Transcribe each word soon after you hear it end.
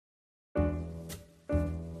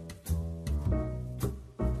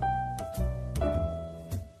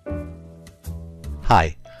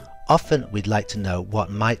Hi, often we'd like to know what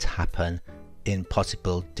might happen in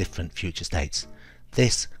possible different future states.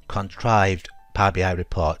 This contrived Power BI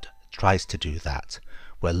report tries to do that.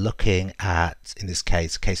 We're looking at, in this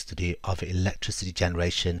case study of electricity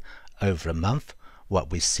generation over a month. What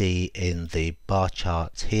we see in the bar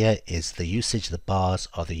charts here is the usage. The bars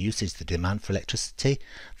are the usage, the demand for electricity.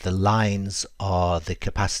 The lines are the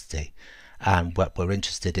capacity. And what we're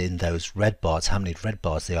interested in, those red bars, how many red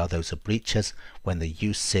bars they are, those are breaches when the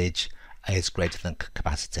usage is greater than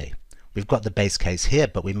capacity. We've got the base case here,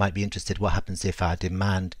 but we might be interested what happens if our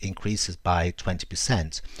demand increases by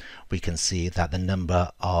 20%. We can see that the number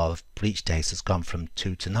of breach days has gone from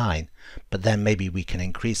 2 to 9, but then maybe we can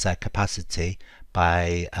increase our capacity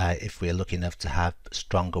by, if we're lucky enough to have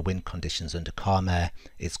stronger wind conditions under calm air,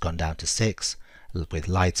 it's gone down to 6. With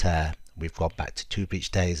light air, we've got back to 2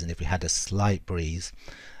 breach days, and if we had a slight breeze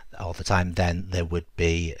all the time, then there would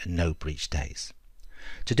be no breach days.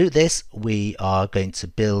 To do this, we are going to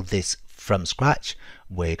build this from scratch.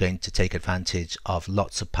 We're going to take advantage of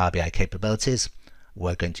lots of Power BI capabilities.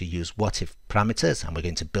 We're going to use what if parameters, and we're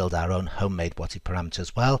going to build our own homemade what if parameter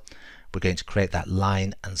as well. We're going to create that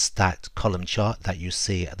line and stacked column chart that you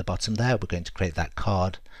see at the bottom there. We're going to create that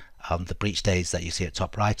card on the breach days that you see at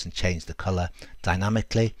top right and change the color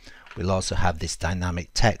dynamically. We'll also have this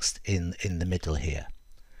dynamic text in the middle here.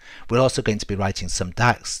 We're also going to be writing some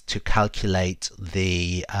DAX to calculate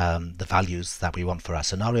the values that we want for our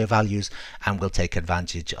scenario values, and we'll take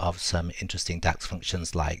advantage of some interesting DAX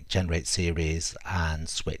functions like generate series and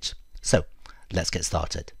switch. So let's get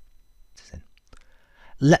started.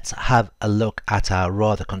 Let's have a look at our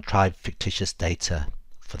rather contrived fictitious data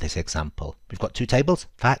for this example. We've got two tables,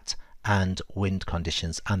 fact and wind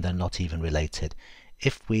conditions, and they're not even related.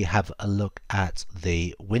 If we have a look at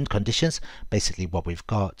the wind conditions, basically what we've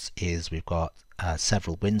got is we've got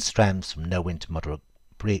several wind strengths from no wind to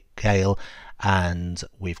moderate gale, and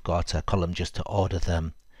we've got a column just to order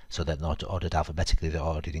them so they're not ordered alphabetically, they're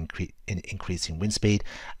ordered in increasing wind speed,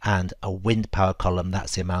 and a wind power column,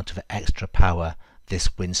 that's the amount of extra power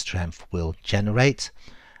this wind strength will generate.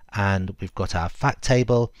 And we've got our fact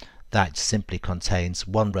table that simply contains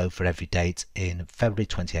one row for every date in February,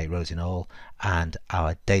 28 rows in all, and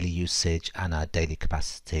our daily usage and our daily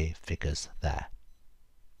capacity figures there.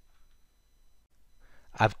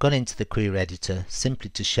 I've gone into the query editor simply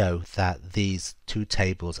to show that these two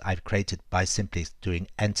tables I've created by simply doing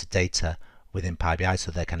enter data within Power BI,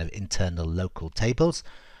 so they're kind of internal local tables.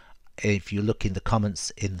 If you look in the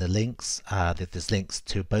comments in the links, there's links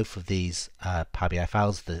to both of these Power BI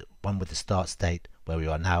files, the one with the start state where we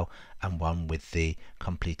are now and one with the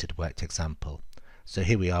completed worked example. So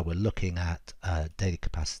here we are, we're looking at daily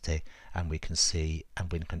capacity, and we can see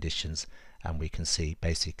and wind conditions, and we can see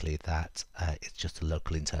basically that it's just a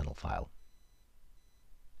local internal file.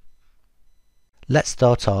 Let's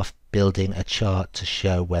start off building a chart to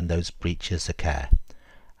show when those breaches occur.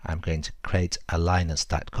 I'm going to create a line and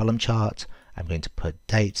stacked column chart. I'm going to put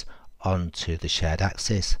date onto the shared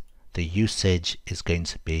axis. The usage is going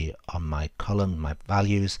to be on my column, my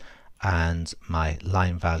values, and my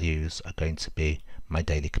line values are going to be my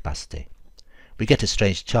daily capacity. We get a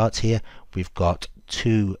strange chart here. We've got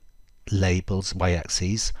two labels,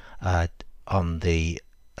 y-axes. On the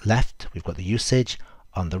left we've got the usage,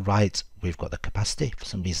 on the right we've got the capacity. For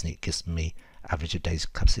some reason it gives me average of days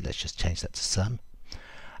capacity. Let's just change that to sum.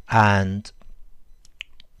 And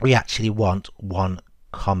we actually want one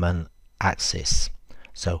common axis.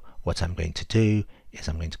 So what I'm going to do is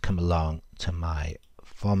I'm going to come along to my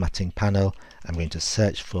formatting panel. I'm going to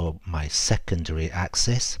search for my secondary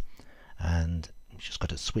axis, and we've just got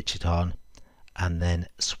to switch it on and then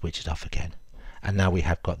switch it off again. And now we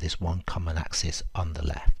have got this one common axis on the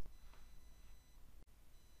left.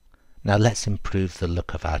 Now let's improve the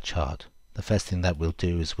look of our chart. The first thing that we'll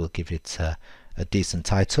do is we'll give it a decent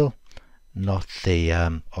title, not the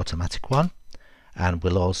automatic one, and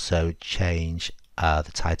we'll also change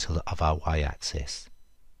the title of our y-axis.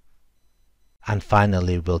 And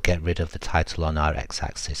finally we'll get rid of the title on our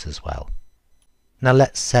x-axis as well. Now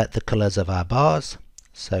let's set the colors of our bars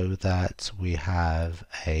so that we have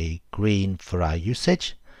a green for our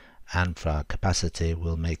usage, and for our capacity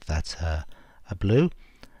we'll make that a blue.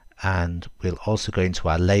 And we'll also go into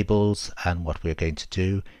our labels, and what we're going to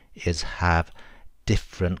do is have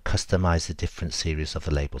customize the different series of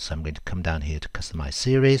the labels. So I'm going to come down here to customize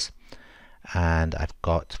series, and I've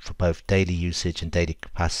got for both daily usage and daily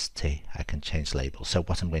capacity I can change labels. So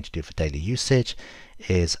what I'm going to do for daily usage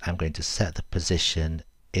is I'm going to set the position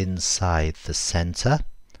inside the center,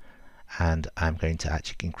 and I'm going to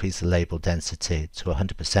actually increase the label density to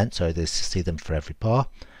 100% so they see them for every bar.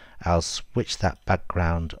 I'll switch that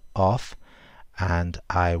background off and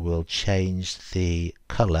I will change the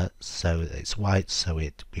color so that it's white so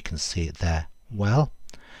we can see it there well.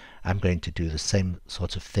 I'm going to do the same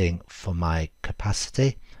sort of thing for my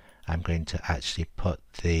capacity. I'm going to actually put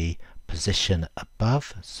the position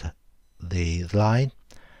above the line,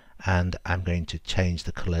 and I'm going to change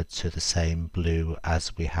the color to the same blue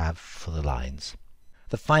as we have for the lines.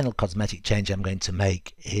 The final cosmetic change I'm going to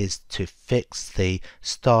make is to fix the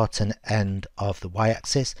start and end of the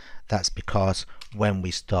y-axis. That's because when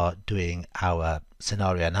we start doing our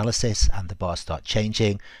scenario analysis and the bars start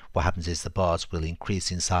changing, what happens is the bars will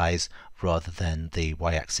increase in size rather than the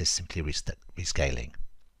y-axis simply rescaling.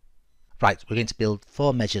 Right, we're going to build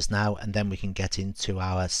 4 measures now, and then we can get into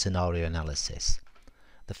our scenario analysis.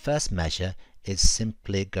 The first measure is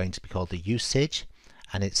simply going to be called the usage,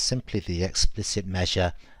 and it's simply the explicit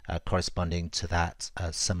measure corresponding to that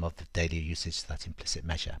sum of the daily usage, that implicit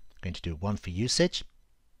measure. I'm going to do one for usage,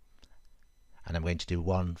 and I'm going to do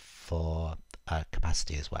one for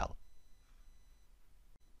capacity as well.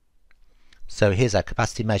 So here's our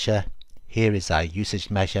capacity measure, here is our usage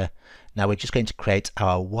measure. Now we're just going to create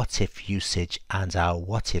our what if usage and our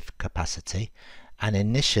what if capacity, and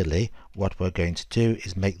initially what we're going to do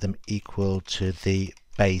is make them equal to the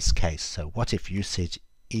base case. So what if usage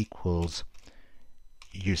equals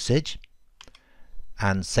usage,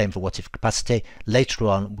 and same for what if capacity. Later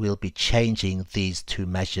on we'll be changing these two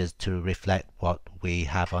measures to reflect what we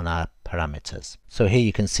have on our parameters. So here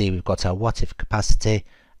you can see we've got our what if capacity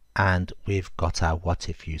and we've got our what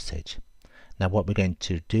if usage. Now what we're going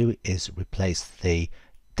to do is replace the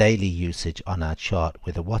daily usage on our chart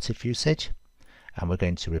with a what if usage, and we're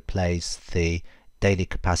going to replace the daily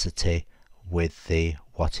capacity with the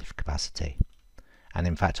what if capacity. And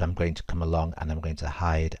in fact I'm going to come along and I'm going to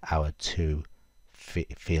hide our two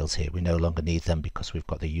fields here. We no longer need them because we've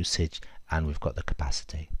got the usage and we've got the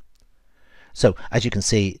capacity. So as you can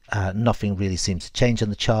see, nothing really seems to change on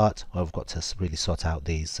the chart. Well, we've got to really sort out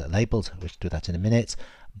these labels. We'll do that in a minute,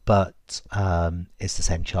 but it's the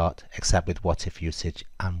same chart except with what if usage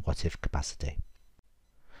and what if capacity.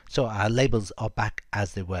 So our labels are back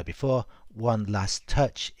as they were before. One last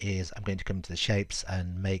touch is I'm going to come into the shapes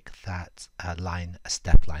and make that line a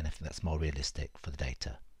step line. I think that's more realistic for the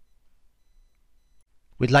data.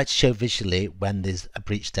 We'd like to show visually when there's a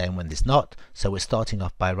breach day and when there's not. So we're starting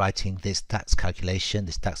off by writing this DAX calculation.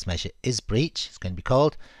 This DAX measure is breach, it's going to be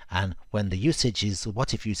called. And when the usage is,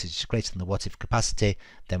 what if usage is greater than the what if capacity,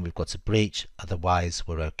 then we've got a breach, otherwise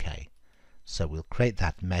we're okay. So we'll create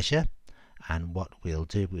that measure. And what we'll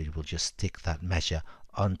do, we will just stick that measure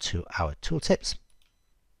onto our tooltips.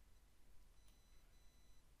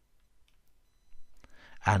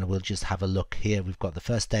 And we'll just have a look here. We've got the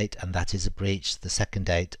first date and that is a breach, the second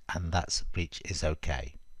date and that's breach is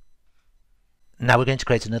okay. Now we're going to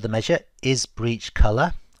create another measure, is breach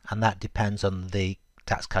color, and that depends on the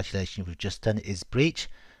DAX calculation we've just done, is breach,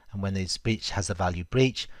 and when this breach has the value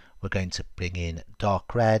breach, we're going to bring in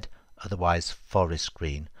dark red, otherwise forest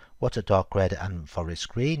green. What are dark red and forest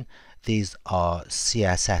green? These are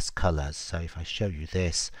CSS colors. So if I show you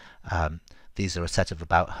this, these are a set of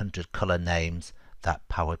about 100 color names that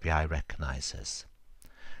Power BI recognizes.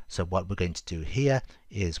 So what we're going to do here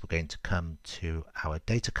is we're going to come to our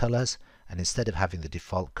data colors, and instead of having the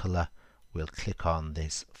default color, we'll click on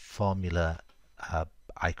this formula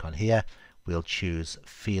icon here. We'll choose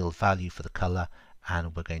field value for the color,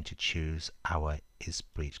 and we're going to choose our is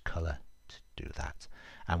breach color to do that.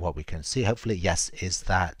 And what we can see, hopefully, yes, is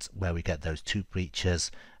that where we get those two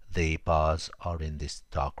breaches, the bars are in this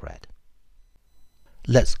dark red.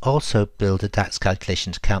 Let's also build a DAX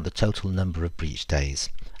calculation to count the total number of breach days.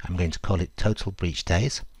 I'm going to call it total breach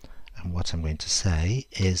days, and what I'm going to say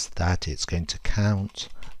is that it's going to count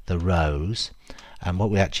the rows, and what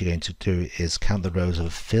we're actually going to do is count the rows of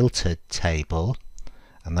a filtered table,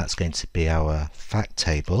 and that's going to be our fact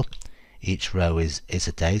table. Each row is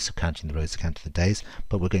a day, so counting the rows to count the days,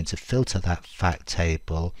 but we're going to filter that fact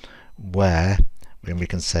table where when we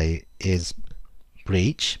can say is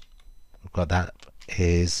breach, we've got that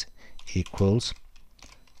is equals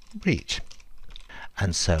breach.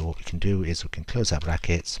 And so what we can do is we can close our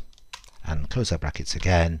brackets and close our brackets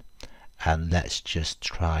again, and let's just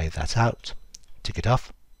try that out. Tick it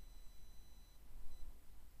off.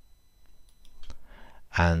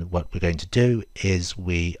 And what we're going to do is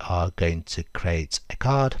we are going to create a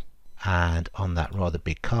card, and on that rather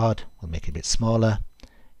big card, we'll make it a bit smaller,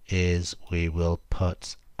 is we will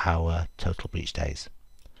put our total breach days.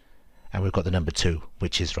 And we've got the number 2,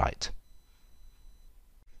 which is right.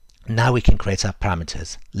 Now we can create our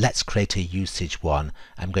parameters. Let's create a usage one.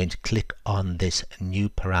 I'm going to click on this new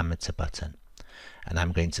parameter button and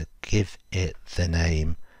I'm going to give it the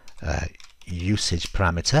name usage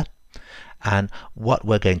parameter. And what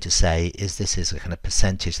we're going to say is this is a kind of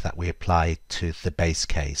percentage that we apply to the base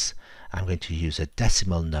case. I'm going to use a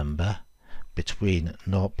decimal number between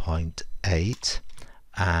 0.8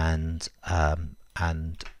 and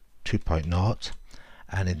 2.0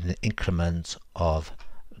 and in an increment of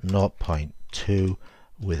 0.2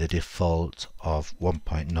 with a default of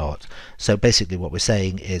 1.0. So basically what we're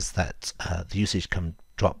saying is that the usage can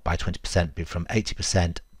drop by 20%, be from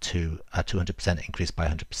 80% to a 200% increase by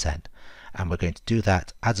 100%. And we're going to do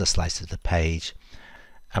that as a slice of the page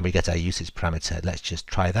and we get our usage parameter. Let's just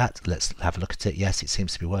try that. Let's have a look at it. Yes, it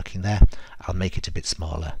seems to be working there. I'll make it a bit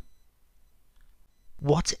smaller.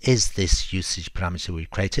 What is this usage parameter we've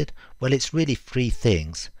created? Well, it's really three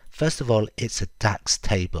things. First of all, it's a DAX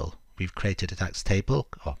table. We've created a DAX table,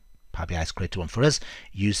 or Power BI has created one for us,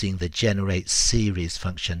 using the GENERATESERIES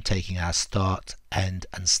function, taking our start, end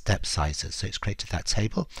and step sizes. So it's created that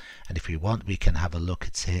table, and if we want we can have a look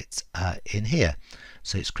at it in here.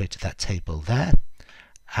 So it's created that table there.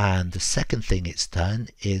 And the second thing it's done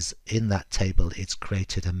is in that table it's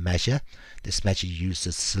created a measure. This measure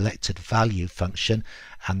uses SELECTEDVALUE function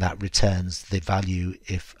and that returns the value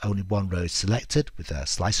if only one row is selected with a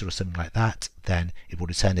slicer or something like that, then it will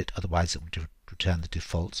return it, otherwise it will return the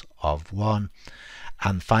default of 1.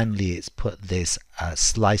 And finally it's put this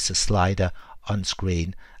slicer slider on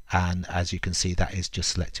screen, and as you can see that is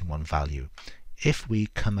just selecting one value. If we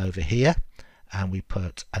come over here and we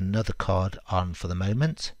put another card on for the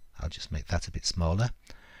moment, I'll just make that a bit smaller,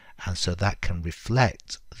 and so that can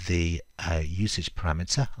reflect the usage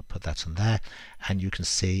parameter. I'll put that on there, and you can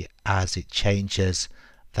see as it changes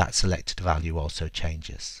that selected value also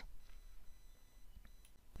changes.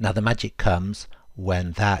 Now the magic comes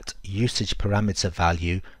when that usage parameter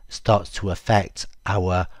value starts to affect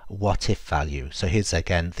our what if value. So here's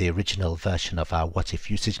again the original version of our what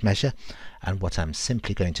if usage measure, and what I'm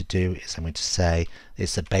simply going to do is I'm going to say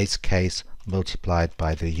it's the base case multiplied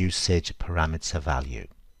by the usage parameter value,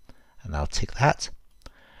 and I'll tick that.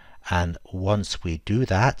 And once we do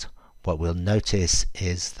that, what we'll notice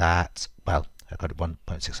is that, well, I've got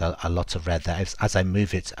 1.6, a lot of red there. As I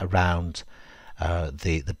move it around,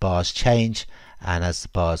 the bars change, and as the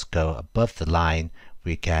bars go above the line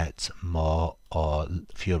we get more or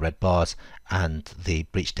fewer red bars, and the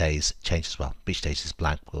breach days change as well. Breach days is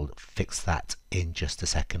blank. We'll fix that in just a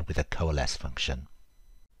second with a coalesce function.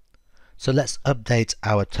 So let's update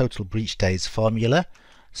our total breach days formula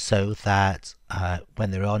so that when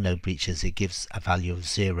there are no breaches it gives a value of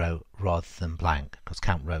 0 rather than blank, because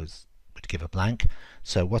count rows would give a blank.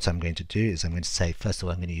 So what I'm going to do is I'm going to say, first of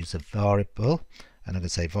all I'm going to use a variable, and I'm going to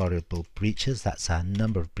say variable breaches, that's our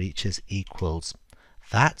number of breaches equals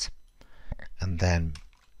that, and then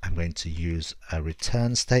I'm going to use a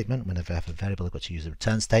return statement. Whenever I have a variable I've got to use a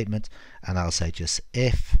return statement, and I'll say just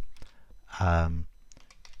if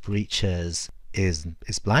breaches is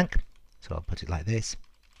blank, so I'll put it like this,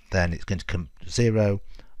 then it's going to come 0,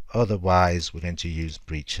 otherwise we're going to use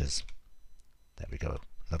breaches. There we go,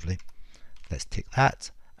 lovely. Let's tick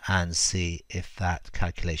that and see if that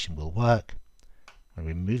calculation will work. When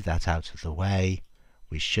we move that out of the way,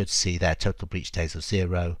 we should see their total breach days of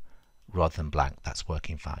 0 rather than blank. That's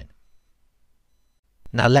working fine.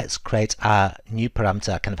 Now let's create our new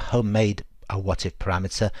parameter, a kind of homemade what if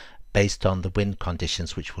parameter based on the wind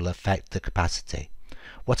conditions which will affect the capacity.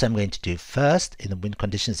 What I'm going to do first in the wind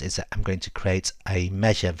conditions is that I'm going to create a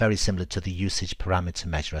measure very similar to the usage parameter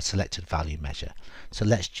measure, a selected value measure. So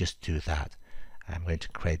let's just do that. I'm going to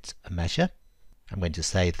create a measure. I'm going to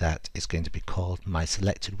say that it's going to be called my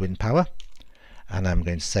selected wind power, and I'm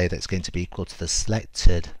going to say that it's going to be equal to the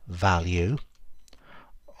selected value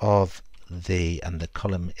of the, and the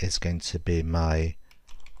column is going to be my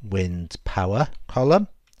wind power column,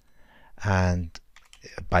 and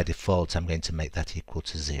by default I'm going to make that equal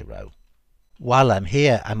to 0. While I'm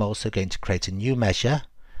here I'm also going to create a new measure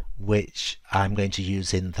which I'm going to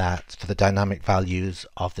use in that for the dynamic values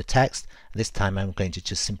of the text. This time I'm going to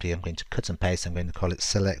just simply, I'm going to cut and paste, I'm going to call it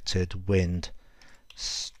selected wind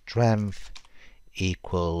strength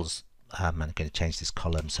equals, I'm going to change this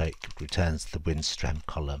column so it returns the wind strength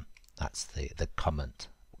column. That's the comment,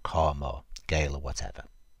 calm or gale or whatever.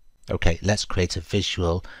 Okay, let's create a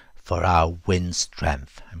visual for our wind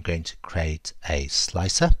strength. I'm going to create a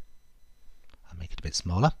slicer. I'll make it a bit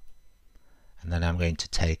smaller. And then I'm going to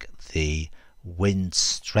take the wind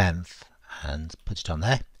strength and put it on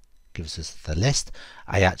there. gives us the list.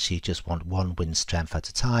 I actually just want one wind strength at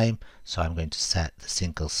a time, so I'm going to set the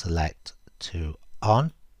single select to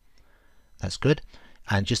on. That's good.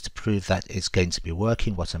 And just to prove that it's going to be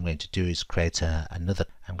working, what I'm going to do is create another.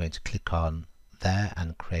 I'm going to click on there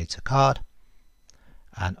and create a card,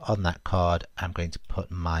 and on that card I'm going to put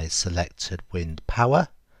my selected wind power.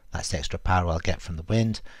 That's the extra power I'll get from the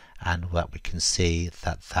wind, and that we can see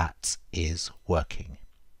that that is working.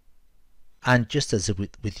 And just as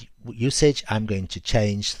with usage, I'm going to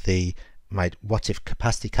change my what if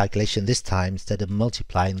capacity calculation. This time, instead of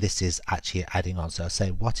multiplying, this is actually adding on. So I'll say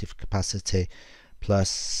what if capacity plus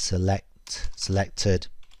selected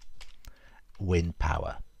wind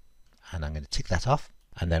power, and I'm going to tick that off.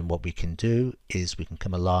 And then what we can do is we can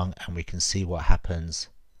come along and we can see what happens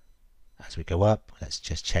as we go up. Let's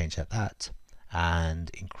just change that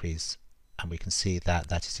and increase, and we can see that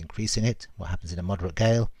that is increasing it. What happens in a moderate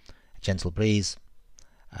gale, a gentle breeze,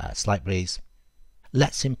 a slight breeze.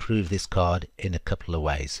 Let's improve this card in a couple of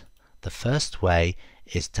ways. The first way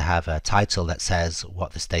is to have a title that says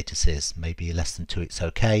what the status is. Maybe less than 2 it's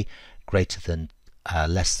okay, greater than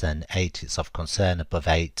less than 8 it's of concern, above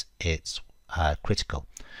 8 it's critical.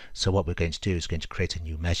 So what we're going to do is going to create a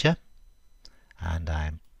new measure, and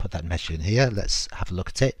I put that measure in here. Let's have a look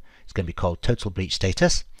at it. It's going to be called total breach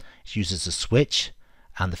status. It uses a switch,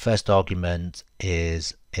 and the first argument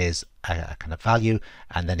is a kind of value,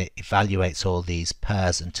 and then it evaluates all these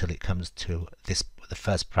pairs until it comes to this, the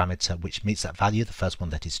first parameter which meets that value, the first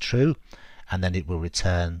one that is true, and then it will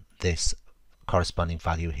return this corresponding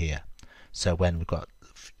value here. So when we've got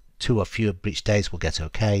 2 or fewer breach days, we'll get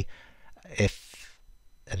okay.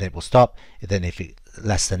 And it will stop. Then if it's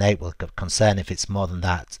less than 8, we'll get concern. If it's more than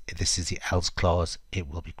that, if this is the else clause, it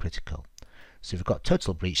will be critical. So we've got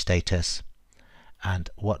total breach status, and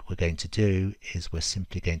what we're going to do is we're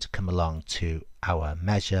simply going to come along to our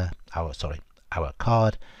measure, our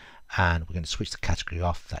card, and we're going to switch the category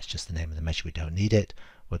off. That's just the name of the measure, we don't need it.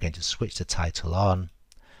 We're going to switch the title on,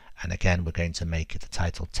 and again we're going to make the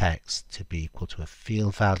title text to be equal to a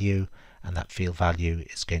field value, and that field value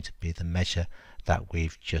is going to be the measure that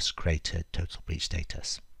we've just created, total breach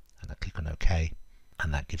status. And I click on OK,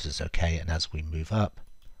 and that gives us OK, and as we move up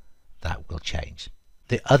that will change.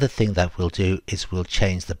 The other thing that we'll do is we'll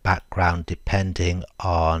change the background depending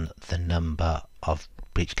on the number of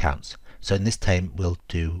breach counts. So in this time we'll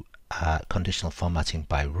do conditional formatting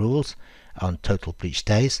by rules on total breach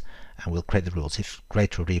days, and we'll create the rules. If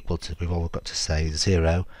greater or equal to, we've all got to say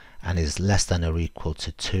 0, and is less than or equal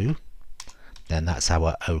to 2, then that's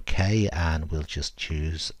our OK, and we'll just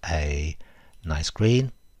choose a nice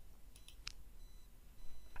green.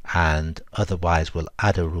 And otherwise we'll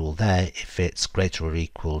add a rule there. If it's greater or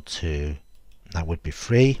equal to, that would be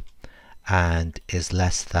 3, and is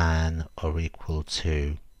less than or equal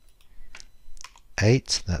to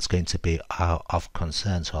 8, that's going to be of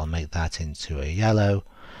concern, so I'll make that into a yellow.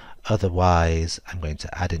 Otherwise I'm going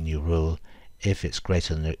to add a new rule. If it's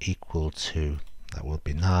greater than or equal to, that will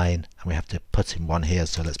be 9, and we have to put in 1 here,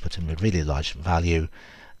 so let's put in a really large value.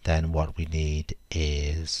 Then what we need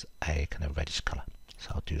is a kind of reddish color,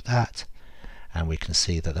 so I'll do that, and we can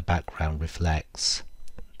see that the background reflects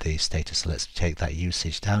the status. So let's take that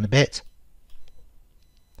usage down a bit.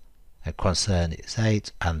 A concern is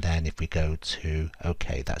 8, and then if we go to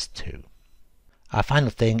OK, that's 2. Our final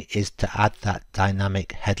thing is to add that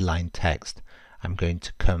dynamic headline text. I'm going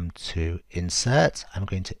to come to Insert. I'm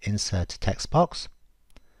going to insert a text box,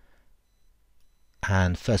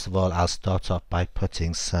 and first of all I'll start off by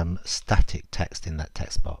putting some static text in that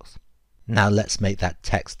text box. Now let's make that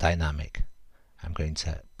text dynamic. I'm going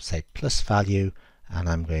to say plus value, and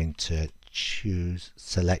I'm going to choose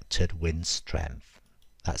selected wind strength.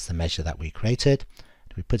 That's the measure that we created.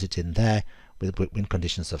 We put it in there with wind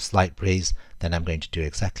conditions of slight breeze. Then I'm going to do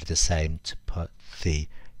exactly the same to put the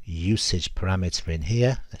usage parameter in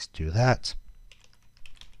here. Let's do that.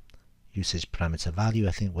 Usage parameter value,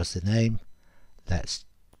 I think was the name. Let's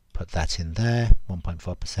put that in there,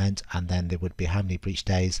 1.4%, and then there would be how many breach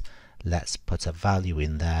days. Let's put a value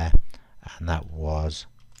in there, and that was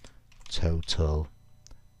total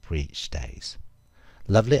breach days.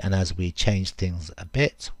 Lovely, and as we change things a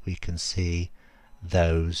bit, we can see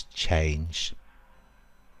those change.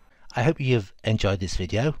 I hope you've enjoyed this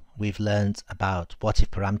video. We've learned about what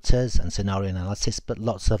if parameters and scenario analysis, but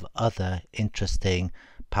lots of other interesting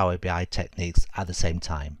Power BI techniques at the same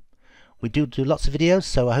time. We do lots of videos,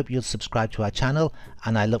 so I hope you'll subscribe to our channel,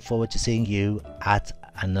 and I look forward to seeing you at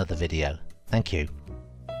another video. Thank you.